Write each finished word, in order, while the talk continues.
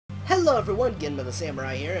Hello everyone,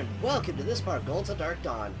 GenmaTheSamurai here, and welcome to this part of Golden Dark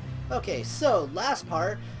Dawn. Okay, so last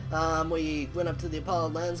part, we went up to the Apollo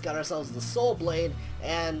Lens, got ourselves the Soul Blade,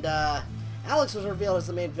 and Alex was revealed as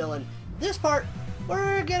the main villain. This part,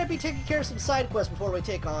 we're gonna be taking care of some side quests before we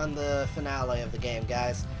take on the finale of the game,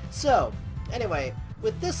 guys. So, anyway,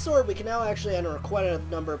 with this sword we can now actually enter quite a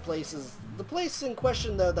number of places. The place in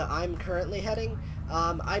question, though, that I'm currently heading,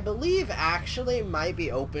 I believe actually might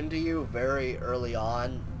be open to you very early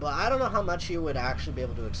on, but I don't know how much you would actually be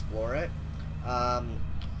able to explore it.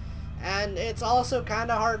 And it's also kind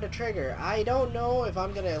of hard to trigger. I don't know if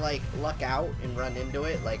I'm gonna like luck out and run into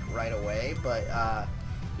it like right away, but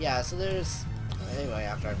yeah, so there's anyway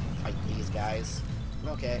after I fight these guys.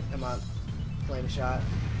 Okay, come on, flame shot.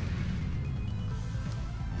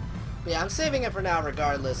 But yeah, I'm saving it for now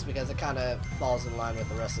regardless because it kind of falls in line with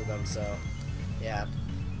the rest of them, so yeah.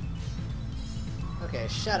 Okay,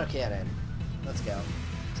 Shadow Cannon. Let's go.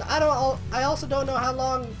 So I also don't know how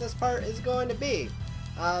long this part is going to be.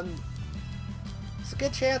 It's a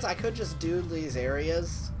good chance I could just do these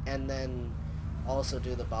areas and then also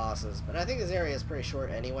do the bosses. But I think this area is pretty short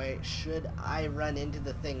anyway, should I run into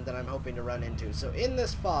the thing that I'm hoping to run into. So in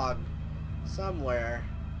this fog, somewhere,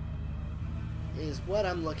 is what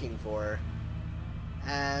I'm looking for.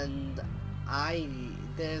 And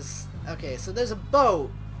okay, so there's a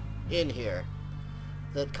boat in here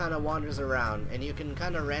that kind of wanders around, and you can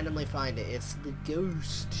kind of randomly find it. It's the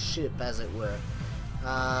ghost ship, as it were.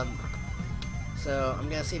 So I'm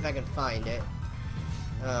gonna see if I can find it.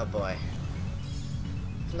 Oh boy.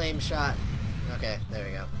 Flame shot. Okay, there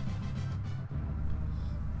we go.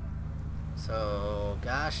 So,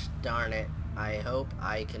 gosh darn it, I hope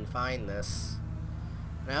I can find this.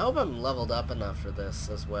 And I hope I'm leveled up enough for this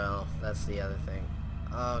as well. That's the other thing.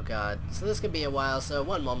 Oh god. So this could be a while, so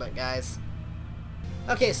one moment, guys.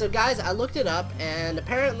 Okay, so guys, I looked it up, and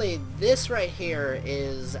apparently this right here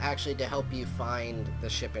is actually to help you find the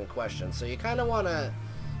ship in question. So you kind of want to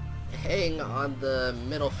hang on the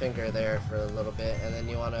middle finger there for a little bit, and then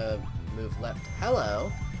you want to move left.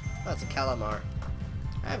 Hello. Oh, that's a calamar.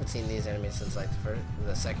 I haven't seen these enemies since like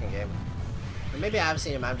the second game. Or maybe I have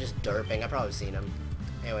seen them, I'm just derping. I've probably seen them.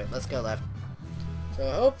 Anyway, let's go left. So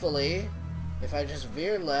hopefully, if I just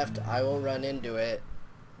veer left, I will run into it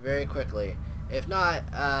very quickly. If not,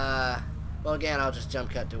 well again, I'll just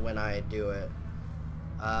jump cut to when I do it.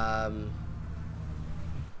 Oh,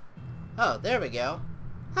 there we go.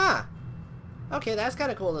 Huh. Okay, that's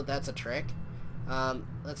kind of cool that that's a trick.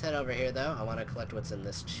 Let's head over here though. I want to collect what's in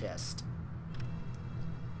this chest.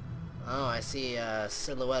 Oh, I see a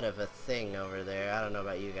silhouette of a thing over there. I don't know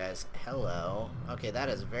about you guys. Hello. Okay, that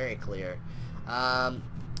is very clear.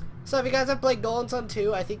 So if you guys have played Golden Sun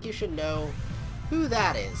 2, I think you should know who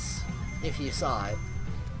that is, if you saw it.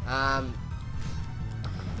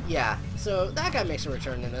 Yeah, so that guy makes a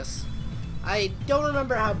return in this. I don't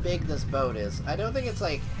remember how big this boat is. I don't think it's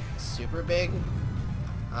like super big.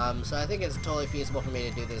 So I think it's totally feasible for me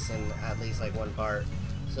to do this in at least like one part.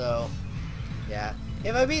 So, yeah.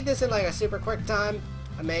 If I beat this in like a super quick time,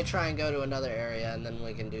 I may try and go to another area and then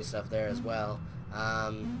we can do stuff there as well.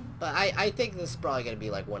 But I think this is probably going to be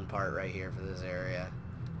like one part right here for this area.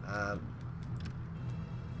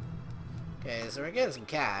 Okay, so we're getting some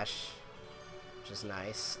cash, which is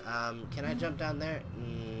nice. Can I jump down there?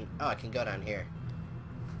 Oh, I can go down here.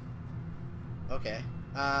 Okay.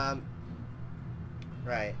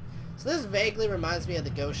 Right. So this vaguely reminds me of the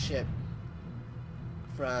ghost ship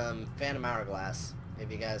from Phantom Hourglass,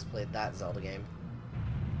 if you guys played that Zelda game.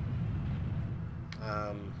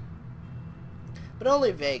 But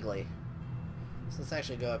only vaguely. So let's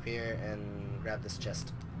actually go up here and grab this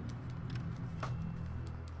chest.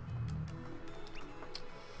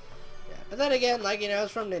 Yeah, but then again, like, you know,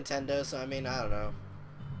 it's from Nintendo, so I mean, I don't know.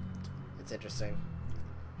 It's interesting.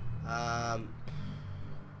 So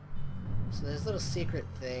there's little secret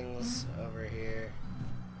things over here.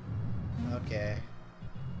 Okay.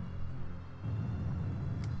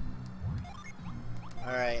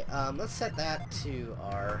 Alright, let's set that to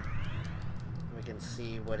R. We can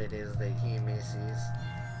see what it is that Hime sees.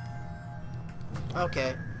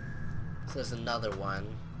 Okay. So there's another one.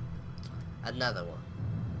 Another one.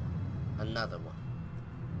 Another one.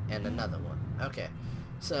 And another one. Okay.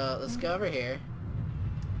 So let's go over here.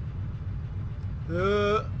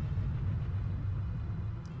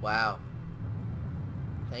 Wow.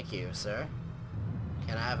 Thank you, sir.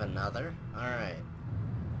 Can I have another? Alright.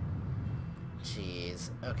 Jeez.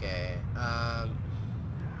 Okay.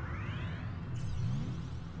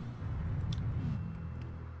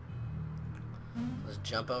 Let's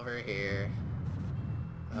jump over here.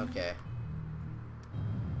 Okay.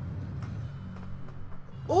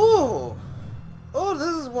 Ooh!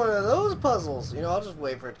 one of those puzzles. You know, I'll just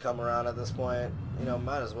wait for it to come around at this point. You know,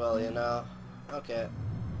 might as well, you know. Okay.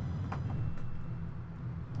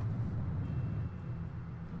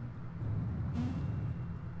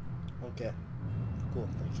 Okay. Cool,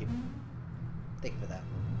 thank you. Thank you for that.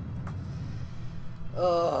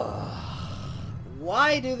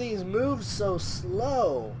 Why do these move so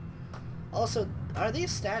slow? Also, are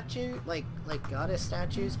these like goddess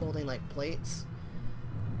statues holding like plates?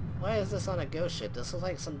 Why is this on a ghost ship? This is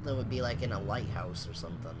like something that would be like in a lighthouse or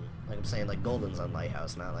something. Like I'm saying, like Golden Sun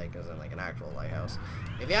lighthouse, not like as in like an actual lighthouse.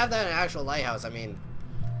 If you have that in an actual lighthouse, I mean,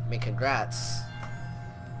 congrats.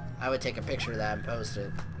 I would take a picture of that and post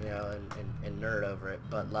it, you know, and nerd over it.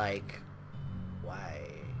 But like, why?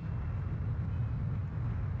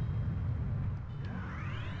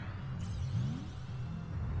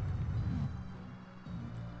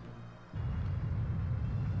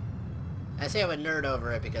 I say I would nerd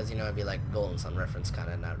over it because, you know, it'd be like Golden Sun reference,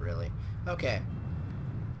 kind of, not really. Okay.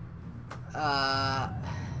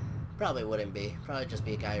 Probably wouldn't be. Probably just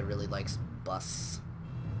be a guy who really likes busts.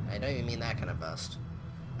 I don't even mean that kind of bust.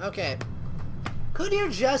 Okay. Could you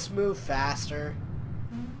just move faster?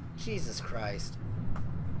 Jesus Christ.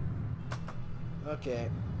 Okay.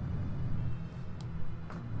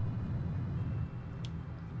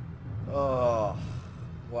 Oh.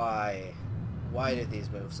 Why? Why did these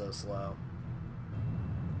move so slow?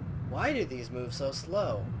 Why do these move so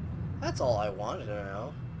slow? That's all I wanted to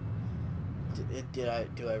know. Do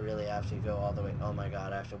I really have to go all the way? Oh my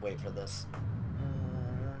god, I have to wait for this.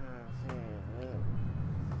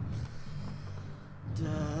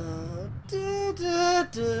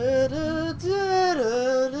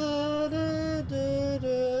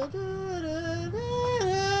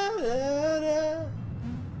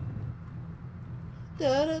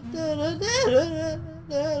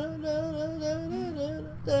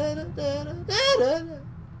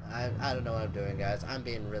 I don't know what I'm doing, guys. I'm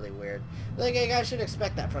being really weird. Like, you guys should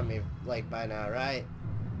expect that from me, like, by now, right?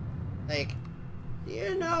 Like, do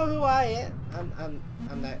you know who I am?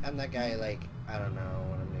 I'm that guy, like, I don't know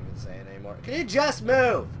what I'm even saying anymore. Can you just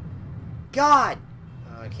move? God!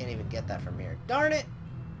 Oh, I can't even get that from here. Darn it!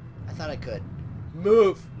 I thought I could.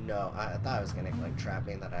 Move! No, I thought I was gonna, like, trap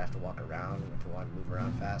me and that I have to walk around if I want to move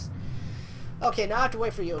around fast. Okay, now I have to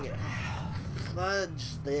wait for you again.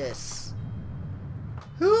 Fudge this.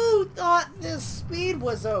 Who thought this speed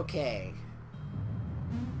was okay?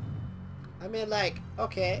 I mean, like,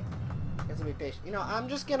 okay. Guess I'll be patient. You know, I'm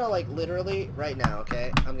just gonna, like, literally, right now,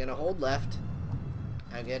 okay? I'm gonna hold left.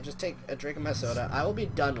 I'm gonna just take a drink of my soda. I will be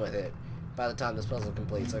done with it by the time this puzzle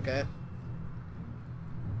completes, okay?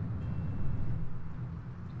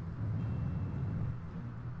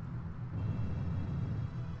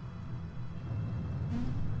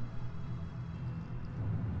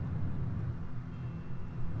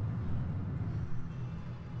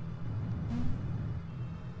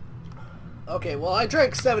 Okay, well, I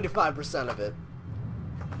drank 75% of it.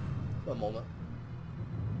 One moment.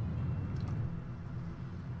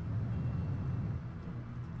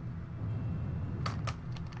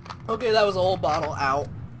 Okay, that was a whole bottle out.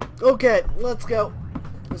 Okay, let's go.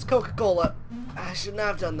 It's Coca-Cola. I should not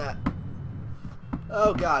have done that.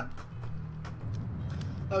 Oh, God.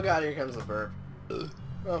 Oh, God, here comes the burp.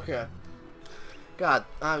 Okay. God,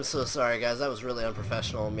 I'm so sorry, guys. That was really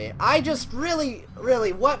unprofessional of me. I just really,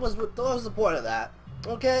 what was the point of that?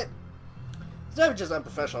 Okay? It's not just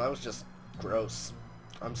unprofessional. That was just gross.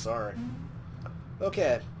 I'm sorry.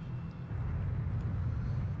 Okay.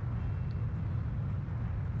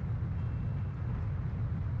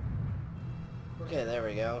 Okay, there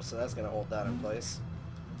we go. So that's going to hold that in place.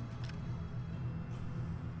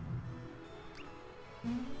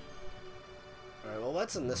 Alright, well,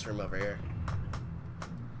 what's in this room over here?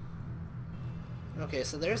 Okay,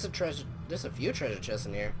 so there's a few treasure chests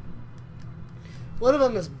in here. One of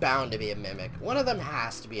them is bound to be a mimic. One of them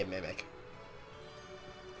has to be a mimic.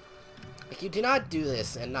 Like, you do not do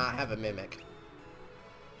this and not have a mimic.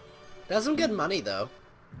 That's some good money, though.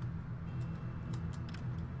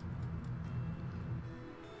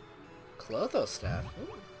 Clotho staff.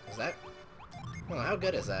 Ooh, is that... Well, how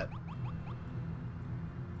good is that?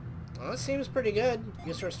 Well, that seems pretty good.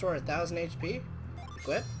 Used to restore 1,000 HP.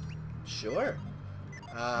 Equip? Sure.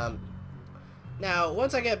 Now,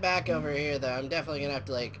 once I get back over here, though, I'm definitely gonna have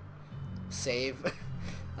to, like, save.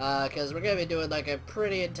 Because we're gonna be doing, like, a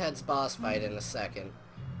pretty intense boss fight in a second.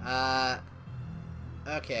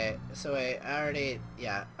 Okay. So, wait, I already...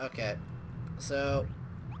 Yeah, okay. So...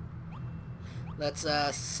 Let's,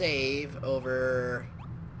 save over...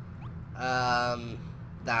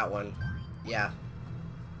 that one. Yeah.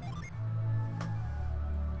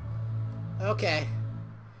 Okay.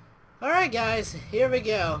 Alright guys, here we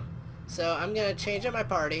go. So I'm gonna change up my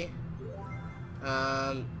party.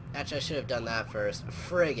 Actually I should have done that first.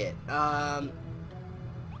 Frig it.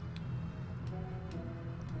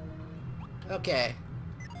 Okay.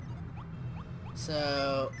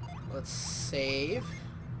 So, let's save.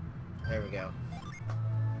 There we go.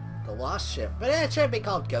 The Lost Ship. But it should be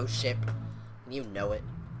called Ghost Ship. You know it.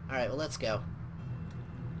 Alright, well let's go.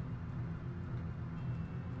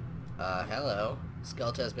 Hello.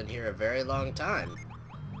 Skelta has been here a very long time.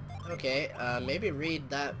 Okay, maybe read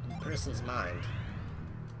that person's mind.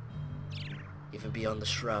 Even beyond the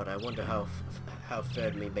shroud, I wonder how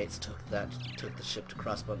Fermi mates took the ship to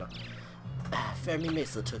Crossbone. Fermi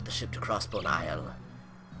mates took the ship to Crossbone Isle.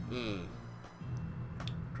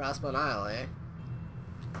 Crossbone Isle, eh?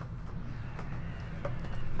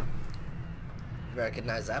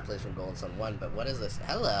 Recognize that place from Golden Sun 1, but what is this?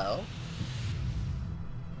 Hello?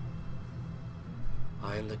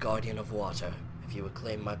 I am the Guardian of Water. If you would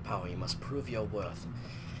claim my power, you must prove your worth.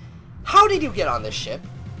 How did you get on this ship?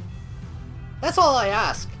 That's all I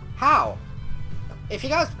ask. How? If you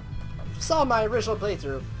guys saw my original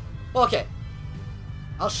playthrough... Okay.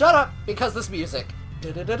 I'll shut up because this music.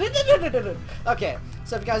 Okay,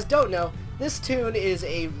 so if you guys don't know, this tune is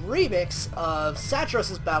a remix of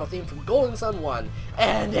Satros' battle theme from Golden Sun 1,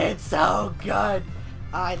 and it's so good!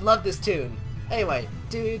 I love this tune. Anyway,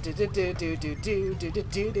 alright,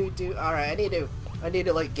 I need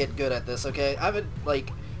to like get good at this, okay? I haven't like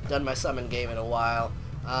done my summon game in a while.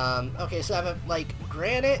 Okay, so I have like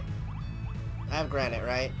granite. I have granite,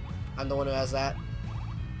 right? I'm the one who has that.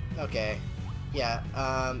 Okay. Yeah,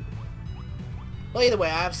 well, either way,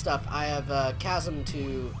 I have stuff. I have chasm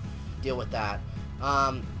to deal with that.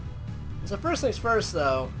 So first things first,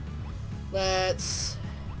 though, let's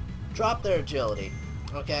drop their agility,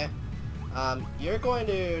 okay? You're going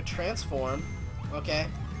to transform, okay?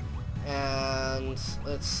 And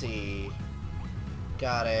let's see.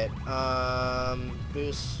 Got it.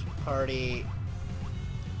 Boost party.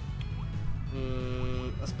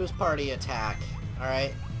 Let's boost party attack,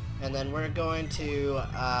 alright? And then we're going to,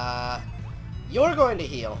 you're going to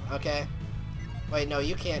heal, okay? Wait, no,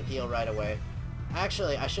 you can't heal right away.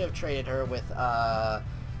 Actually, I should have traded her with,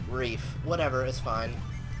 Reef. Whatever, it's fine.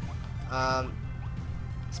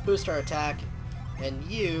 Let's boost her attack. And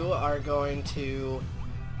you are going to,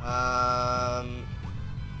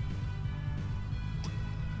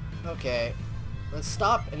 okay. Let's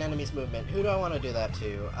stop an enemy's movement. Who do I want to do that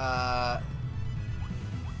to?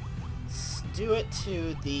 Let's do it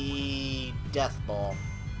to the Death Ball.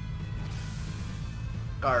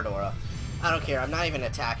 Gardora. I don't care. I'm not even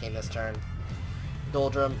attacking this turn.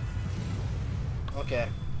 Doldrum. Okay.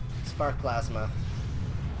 Spark Plasma.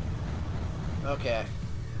 Okay.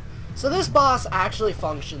 So this boss actually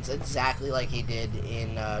functions exactly like he did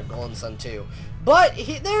in Golden Sun 2. But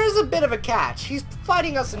there is a bit of a catch. He's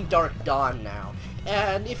fighting us in Dark Dawn now.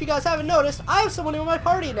 And if you guys haven't noticed, I have someone in my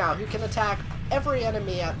party now who can attack every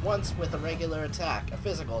enemy at once with a regular attack, a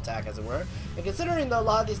physical attack as it were. And considering that a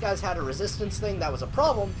lot of these guys had a resistance thing, that was a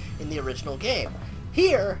problem in the original game.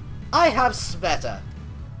 Here, I have Sveta.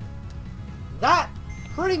 That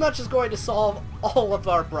pretty much is going to solve all of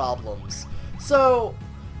our problems. So,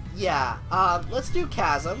 yeah, let's do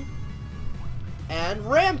Chasm and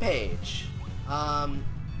Rampage.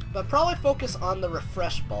 But probably focus on the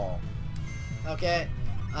Refresh Ball. Okay?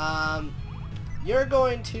 You're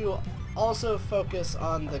going to also focus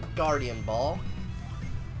on the Guardian Ball.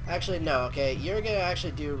 Actually, no, okay. You're going to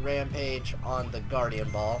actually do Rampage on the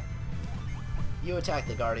Guardian Ball. You attack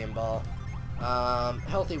the Guardian Ball.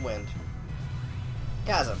 Healthy Wind.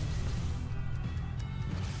 Chasm.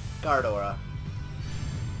 Gardora.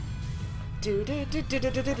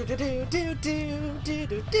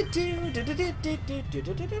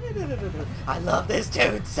 I love this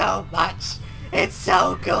dude so much. It's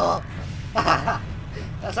so cool.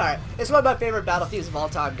 That's alright. It's one of my favorite battle themes of all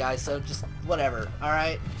time, guys, so just whatever,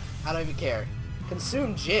 alright? I don't even care.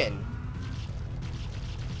 Consume Jin.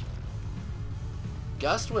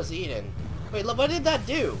 Gust was eaten. Wait, look, what did that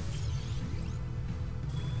do?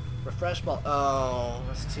 Refresh Ball. Oh,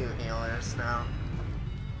 there's two healers now.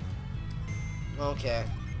 Okay.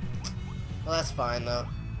 Well, that's fine, though.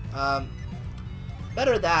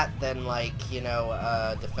 Better that than, like, you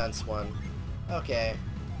know, defense one. Okay.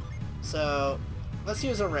 So, let's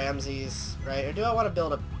use a Ramses, right? Or do I want to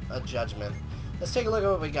build a Judgment? Let's take a look at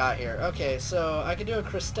what we got here. Okay, so I can do a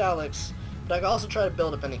Crystallix, but I can also try to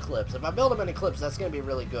build up an Eclipse. If I build up an Eclipse, that's going to be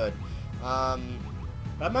really good. But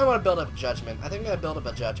I might want to build up a Judgment. I think I'm going to build up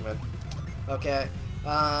a Judgment. Okay.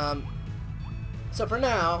 So for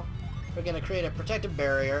now, we're going to create a protective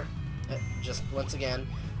barrier, just once again.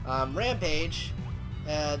 Rampage,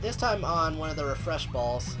 this time on one of the refresh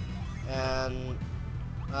balls, and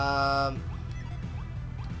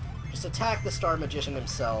just attack the Star Magician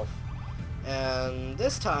himself. And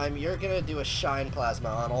this time, you're gonna do a Shine Plasma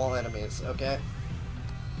on all enemies, okay?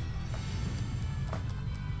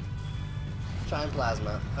 Shine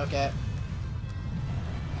Plasma, okay.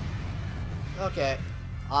 Okay,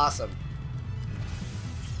 awesome.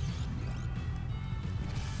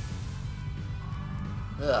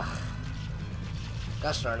 Ugh.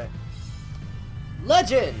 Gosh darn it.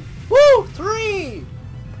 Legend! Woo! 3!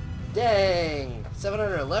 Dang!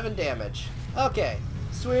 711 damage. Okay,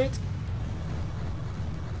 sweet.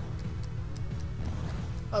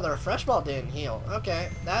 Oh, the refresh ball didn't heal. Okay,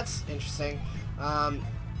 that's interesting.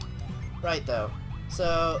 Right though.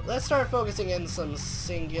 So, let's start focusing in some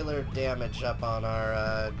singular damage up on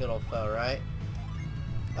our good old foe, right?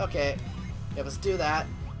 Okay. Yeah, let's do that.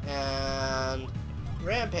 And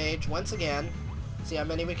Rampage, once again. See how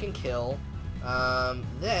many we can kill.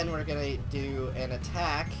 Then we're gonna do an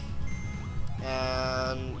attack.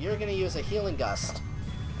 And you're gonna use a Healing Gust.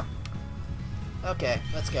 Okay,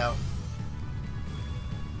 let's go.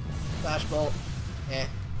 Flash Bolt. Eh.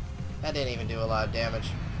 That didn't even do a lot of damage.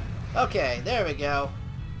 Okay, there we go.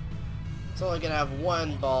 It's only gonna have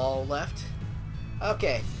one ball left.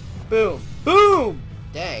 Okay. Boom. Boom!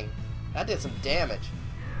 Dang. That did some damage.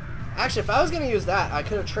 Actually, if I was gonna use that, I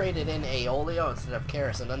could have traded in Aeolio instead of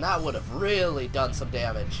Karis, and then that would have really done some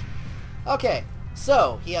damage. Okay,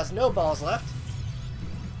 so he has no balls left.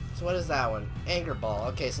 So what is that one? Anger Ball.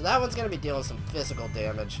 Okay, so that one's gonna be dealing some physical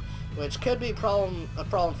damage, which could be a problem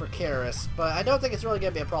for Karis, but I don't think it's really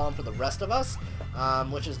gonna be a problem for the rest of us,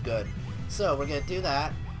 which is good. So we're gonna do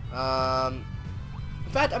that.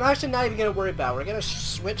 In fact, I'm actually not even gonna worry about it. We're gonna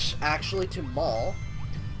switch actually to Maul,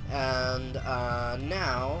 and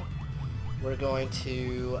now we're going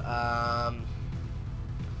to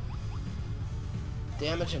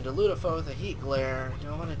damage and dilute a foe with a heat glare.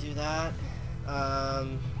 Don't want to do that.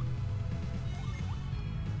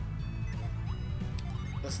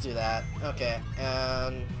 Let's do that. Okay,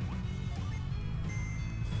 and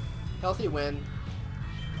healthy win.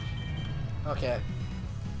 Okay.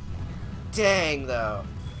 Dang, though.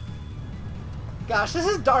 Gosh, this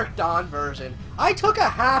is Dark Dawn version. I took a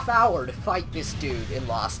half hour to fight this dude in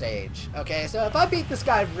Lost Age. Okay, so if I beat this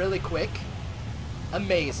guy really quick,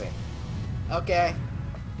 amazing. Okay?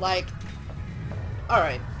 Like,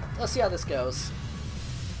 alright, let's see how this goes.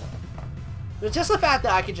 But just the fact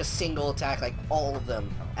that I could just single attack, like, all of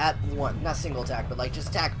them at one. Not single attack, but, like, just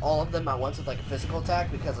attack all of them at once with, like, a physical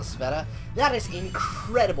attack because of Sveta. That is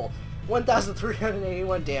incredible.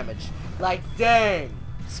 1,381 damage. Like, dang.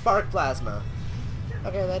 Spark Plasma.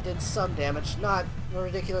 Okay, that did some damage. Not a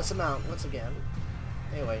ridiculous amount, once again.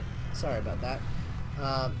 Anyway, sorry about that.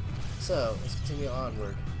 So, let's continue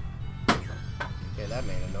onward. Okay, that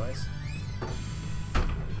made a noise.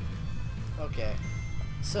 Okay.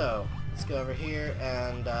 So, let's go over here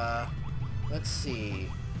and, let's see.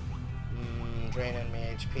 Drain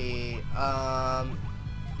enemy HP.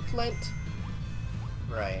 Flint.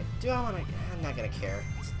 Right. Do I want to... I'm not going to care.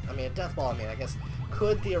 I mean, a Death Ball, I mean, I guess,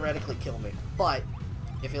 could theoretically kill me. But,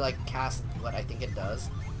 if you, like, cast what I think it does,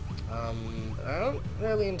 I don't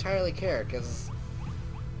really entirely care, because,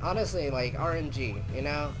 honestly, like, RNG, you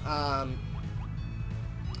know?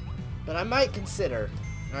 But I might consider.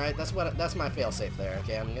 Alright, that's my failsafe there.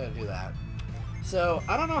 Okay, I'm going to do that. So,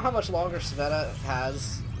 I don't know how much longer Sveta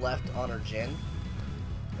has left on her Jin.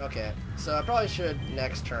 Okay, so I probably should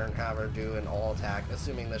next turn have her do an all attack,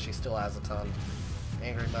 assuming that she still has a ton.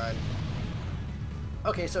 Angry Mind.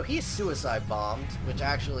 Okay, so he's suicide bombed, which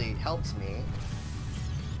actually helps me.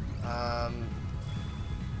 I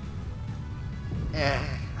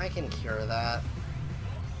can cure that.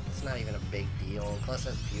 It's not even a big deal, plus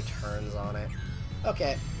has a few turns on it.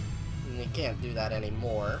 Okay, and you can't do that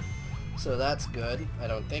anymore, so that's good. I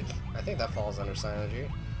think that falls under Synergy.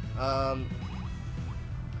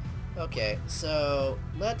 Okay, so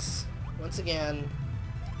let's once again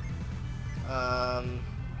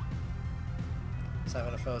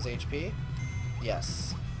 7 of foe's HP.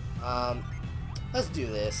 Yes. Let's do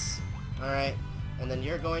this. Alright. And then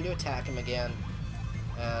you're going to attack him again.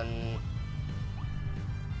 And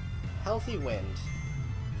Healthy Wind.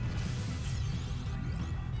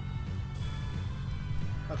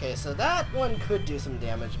 Okay, so that one could do some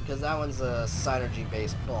damage because that one's a synergy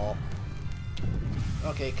based ball.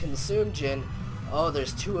 Okay, Consume Jin. Oh,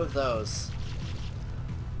 there's 2 of those.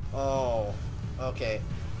 Oh, okay.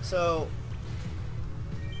 So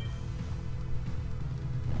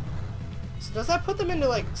does that put them into,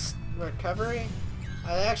 like, recovery?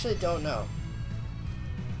 I actually don't know.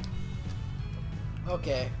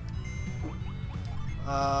 Okay.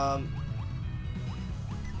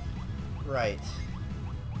 Right.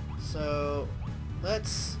 So,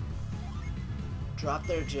 let's drop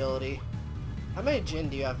their agility. How many Jin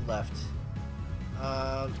do you have left?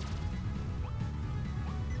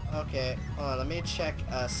 Okay, hold on, let me check,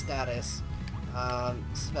 status.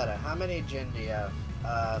 Sveta, how many Jin do you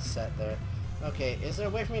have, set there? Okay, is there a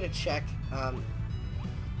way for me to check?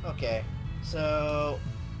 Okay, so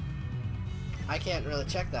I can't really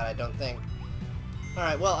check that, I don't think.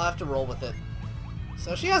 Alright, well, I'll have to roll with it.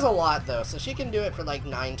 So she has a lot, though, so she can do it for like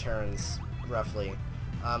 9 turns, roughly.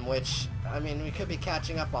 Which, I mean, we could be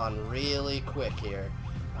catching up on really quick here.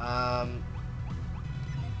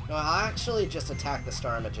 No, I'll actually just attack the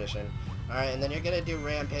Star Magician. Alright, and then you're gonna do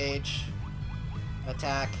Rampage,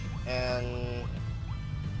 attack, and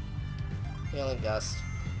Healing Gust.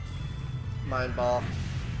 Mind Ball.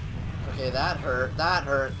 Okay, that hurt, that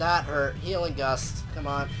hurt, that hurt. Healing Gust, come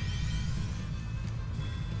on.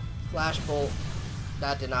 Flash Bolt.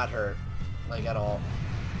 That did not hurt, like, at all.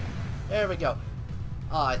 There we go.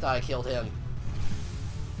 Oh, I thought I killed him.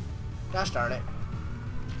 Gosh darn it.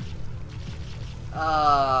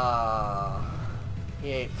 He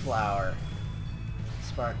ate flour.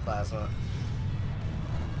 Spark Plasma.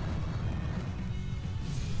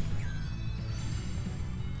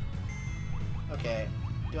 Okay.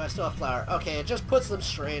 Do I still have flour? Okay, it just puts them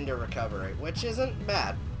straight into recovery, which isn't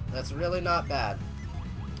bad. That's really not bad.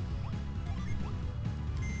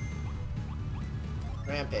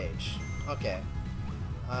 Rampage. Okay.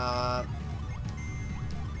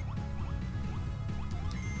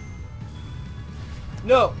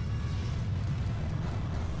 No!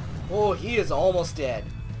 Oh, he is almost dead.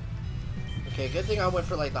 Okay, good thing I went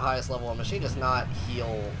for, like, the highest level one, but she does not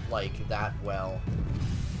heal, like, that well.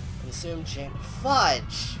 Consume Jin.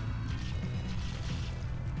 Fudge!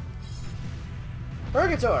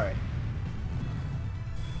 Purgatory!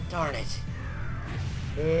 Darn it.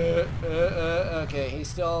 Okay, he's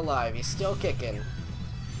still alive. He's still kicking.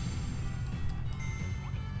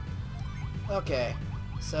 Okay.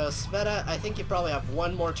 So, Sveta, I think you probably have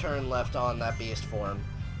one more turn left on that beast form.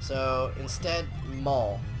 So, instead,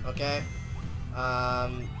 Maul. Okay?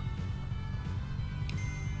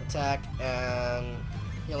 Attack and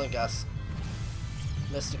Healing Gust.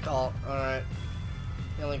 Mystical. Alright.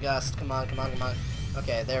 Healing Gust. Come on, come on, come on.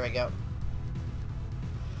 Okay, there we go.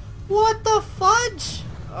 What the fudge?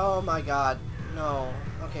 Oh my god. No.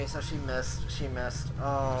 Okay, so she missed. She missed.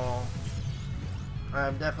 Oh.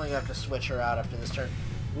 I'm definitely going to have to switch her out after this turn.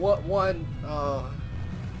 What one? Oh.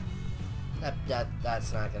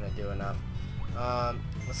 That's not going to do enough.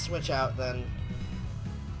 Let's switch out then.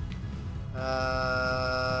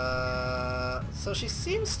 So she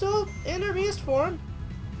seems still in her beast form.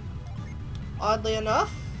 Oddly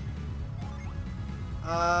enough.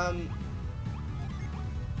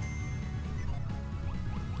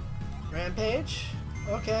 Rampage?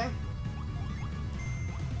 Okay.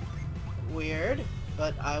 Weird,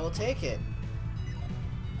 but I will take it.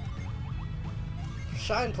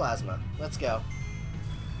 Shine Plasma. Let's go.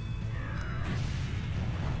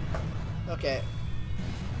 Okay.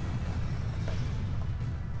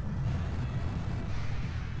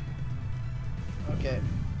 Okay.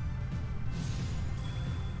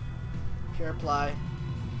 Pure Apply.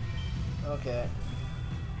 Okay.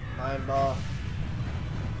 Mind Ball.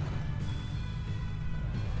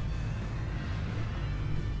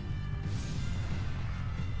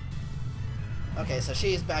 Okay, so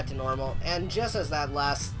she's back to normal, and just as that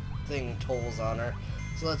last thing tolls on her,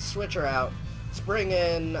 so let's switch her out. Let's bring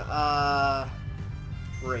in,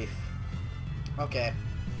 Reef. Okay.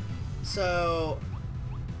 So,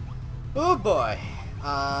 oh boy.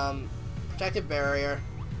 Protective Barrier.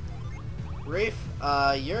 Reef,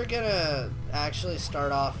 you're gonna actually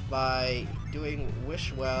start off by doing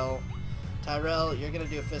Wish Well. Tyrell, you're gonna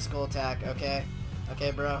do a physical attack, okay?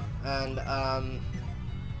 Okay, bro. And,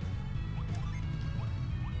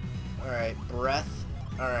 alright, Breath.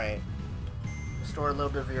 Alright. Restore a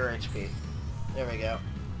little bit of your HP. There we go.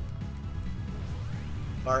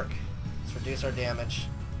 Bark. Let's reduce our damage.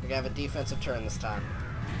 We're gonna have a defensive turn this time.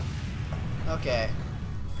 Okay.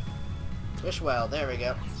 Wish Well. There we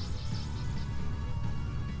go.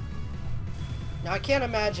 Now, I can't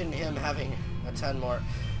imagine him having a 10 more.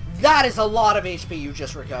 That is a lot of HP you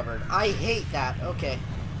just recovered. I hate that. Okay.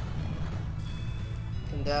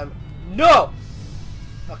 Condemn. No!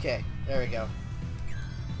 Okay, there we go.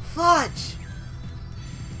 Fudge!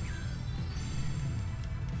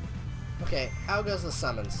 Okay, how goes the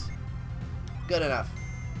summons? Good enough.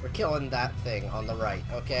 We're killing that thing on the right,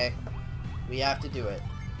 okay? We have to do it.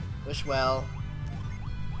 Wish Well.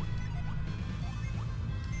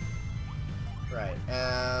 Right,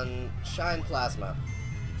 and shine plasma.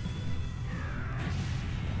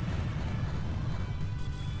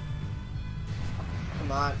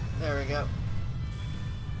 Come on, there we go.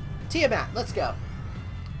 Tiamat, let's go.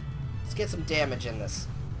 Let's get some damage in this.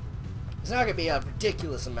 It's not going to be a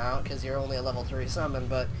ridiculous amount because you're only a level 3 summon,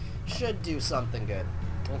 but should do something good.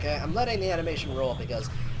 Okay, I'm letting the animation roll because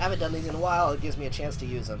I haven't done these in a while. It gives me a chance to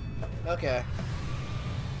use them. Okay.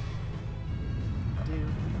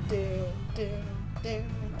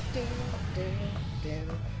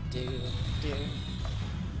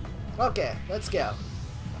 Okay, let's go.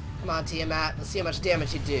 Come on, Tiamat. Let's see how much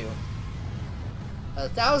damage you do.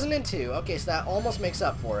 1,002. Okay, so that almost makes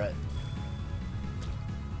up for it.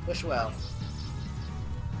 Wish well.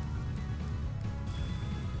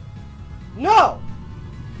 No!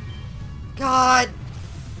 God!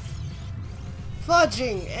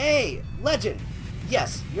 Fudging! Hey! Legend!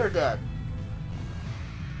 Yes, you're dead.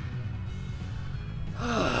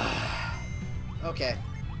 Okay.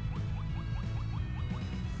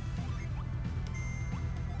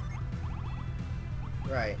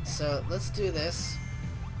 Right, so let's do this.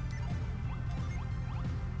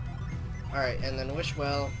 Alright, and then wish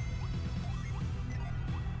well.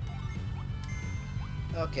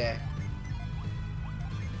 Okay.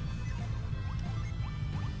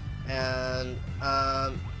 And,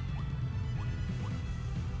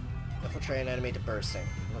 infiltrate an enemy to bursting.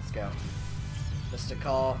 Let's go. Just a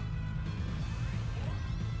call.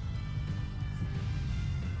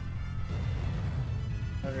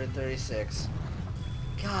 $136.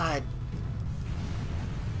 God.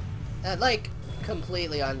 That, like,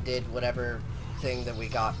 completely undid whatever thing that we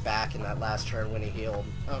got back in that last turn when he healed.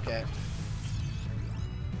 Okay.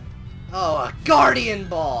 Oh, a Guardian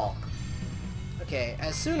Ball! Okay,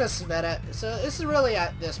 as soon as Sveta... So, this is really,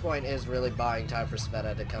 at this point, is really buying time for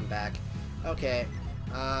Sveta to come back. Okay.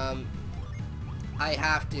 I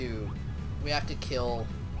have to... We have to kill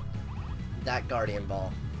that Guardian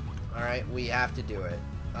Ball. Alright, we have to do it.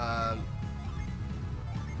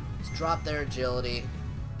 Let's drop their agility.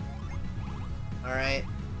 Alright.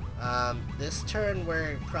 This turn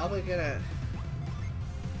we're probably gonna...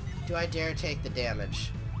 Do I dare take the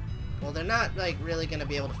damage? Well, they're not, like, really gonna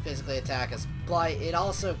be able to physically attack us. But it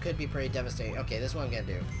also could be pretty devastating. Okay, this is what I'm gonna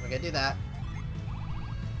do. We're gonna do that.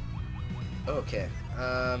 Okay.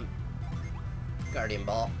 Guardian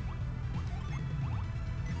Ball.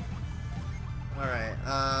 Alright,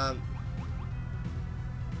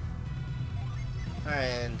 Alright,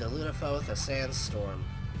 and dilute a foe with a sandstorm.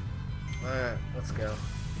 Alright, let's go.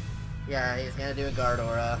 Yeah, he's gonna do a guard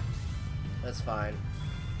aura. That's fine.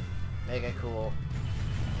 Make it cool.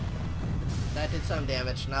 That did some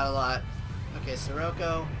damage, not a lot. Okay,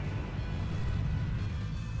 Sirocco.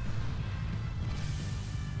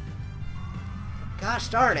 Gosh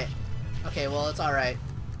darn it! Okay, well, it's alright.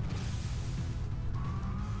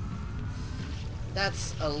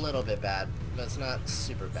 That's a little bit bad, but it's not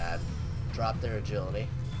super bad. Drop their agility.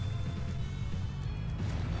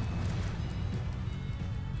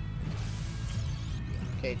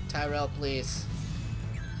 Okay, Tyrell, please.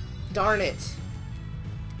 Darn it!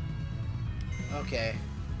 Okay.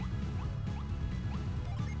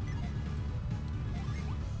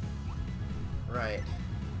 Right.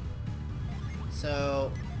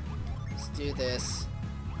 So, let's do this.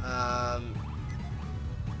 Right.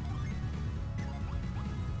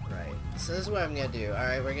 So this is what I'm gonna do.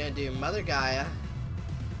 Alright, we're gonna do Mother Gaia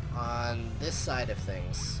on this side of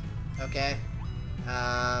things. Okay?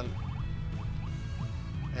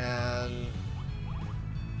 And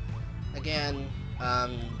again,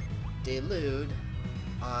 Delude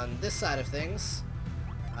on this side of things.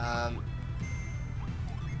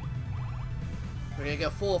 We're gonna go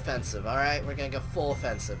full offensive, alright? We're gonna go full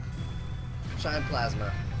offensive. Shine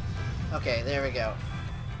Plasma. Okay, there we go.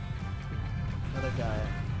 Another guy.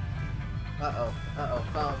 Uh-oh. Uh-oh.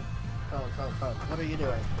 Phone. What are you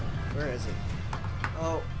doing? Where is he?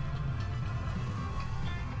 Oh.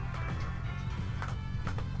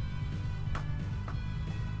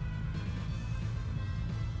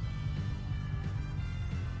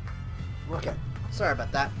 Okay. Sorry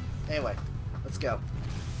about that. Anyway, let's go.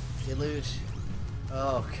 Deluge.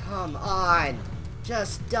 Oh, come on!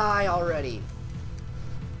 Just die already!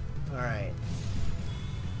 Alright.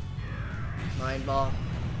 Mind Ball.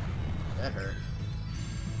 That hurt.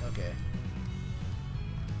 Okay.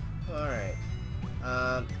 Alright.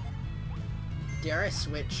 Dare I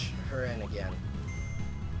switch her in again?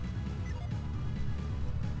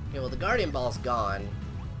 Okay, well the Guardian Ball's gone.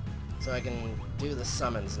 So I can do the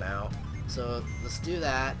summons now. So, let's do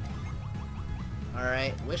that.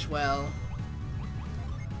 Alright, wish well.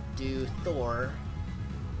 Do Thor.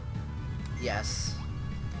 Yes.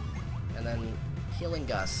 And then Healing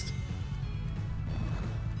Gust.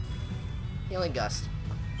 Healing Gust.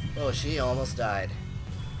 Oh, she almost died.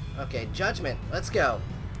 Okay, Judgment. Let's go.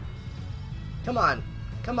 Come on.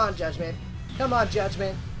 Come on, Judgment. Come on,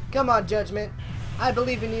 Judgment. Come on, Judgment. I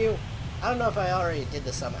believe in you. I don't know if I already did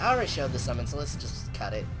the summon. I already showed the summon, so let's just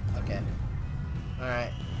cut it. Okay.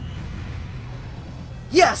 Alright.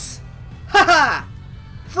 Yes! Haha!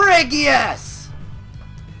 Frig yes!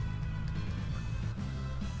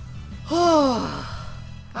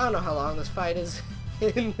 I don't know how long this fight is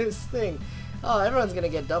in this thing. Oh, everyone's gonna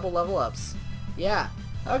get double level ups. Yeah.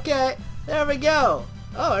 Okay. There we go.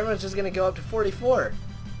 Oh, everyone's just gonna go up to 44.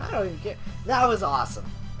 I don't even care. That was awesome.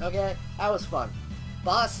 Okay? That was fun.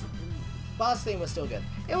 Boss theme was still good.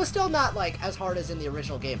 It was still not like as hard as in the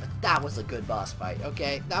original game, but that was a good boss fight,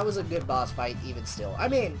 okay? That was a good boss fight even still. I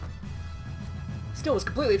mean, still was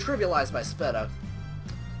completely trivialized by Sveta.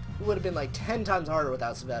 It would have been like 10 times harder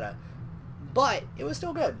without Sveta. But it was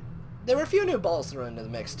still good. There were a few new balls thrown into the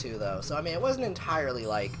mix too, though. So, I mean, it wasn't entirely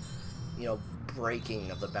like, you know,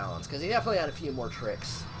 breaking of the balance. Because he definitely had a few more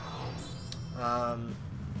tricks.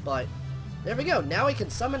 But there we go. Now we can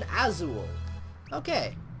summon Azul.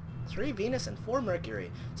 Okay. 3 Venus and 4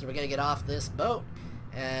 Mercury. So we're going to get off this boat.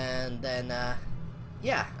 And then,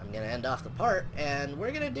 yeah, I'm going to end off the part. And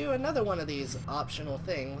we're going to do another one of these optional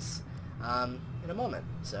things in a moment.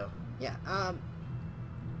 So, yeah.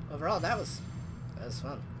 Overall, that was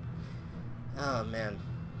fun. Oh, man.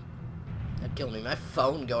 That killed me. My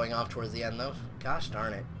phone going off towards the end, though. Gosh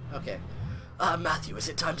darn it. Okay. Matthew, is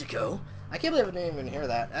it time to go? I can't believe I didn't even hear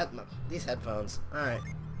that at these headphones. Alright.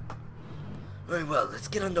 Very well, let's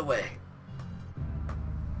get underway.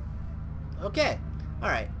 Okay.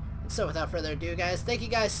 Alright. So without further ado, guys, thank you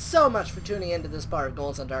guys so much for tuning into this part of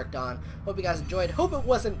Golds on Dark Dawn. Hope you guys enjoyed. Hope it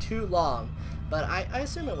wasn't too long. But I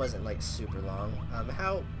assume it wasn't, like, super long.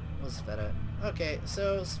 How was Sveta? Okay,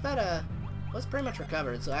 so Sveta was pretty much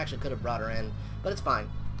recovered, so I actually could have brought her in. But it's fine.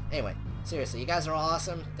 Anyway, seriously, you guys are all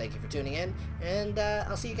awesome. Thank you for tuning in. And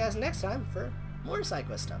I'll see you guys next time for more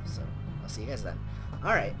SideQuest stuff. So I'll see you guys then.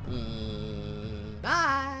 Alright.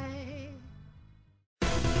 Bye!